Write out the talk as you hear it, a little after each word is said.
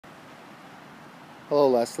Hello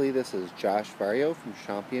Leslie, this is Josh Vario from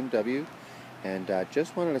Champion BMW, and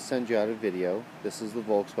just wanted to send you out a video. This is the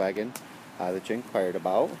Volkswagen that you inquired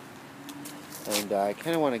about, and I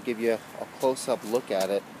kind of want to give you a close-up look at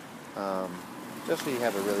it, just so you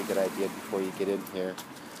have a really good idea before you get in here.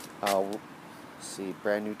 Let's see,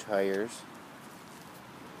 brand new tires,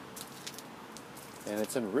 and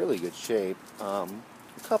it's in really good shape. A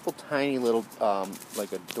couple tiny little,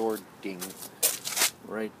 like a door ding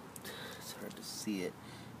right. It's hard to see it.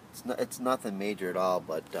 It's nothing major at all,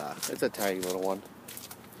 but it's a tiny little one.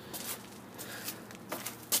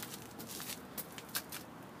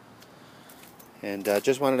 And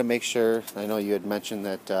just wanted to make sure, I know you had mentioned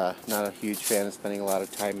that not a huge fan of spending a lot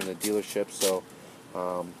of time in the dealership, so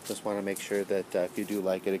just want to make sure that if you do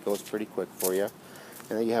like it, it goes pretty quick for you,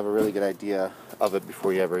 and that you have a really good idea of it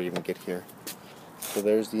before you ever even get here. So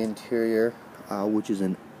there's the interior, which is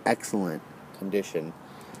in excellent condition.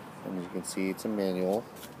 And as you can see, it's a manual.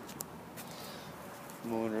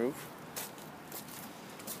 Moonroof.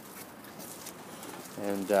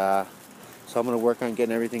 And so I'm going to work on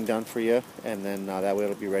getting everything done for you, and then that way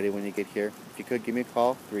it'll be ready when you get here. If you could, give me a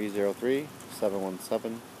call,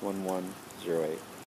 303-717-1108.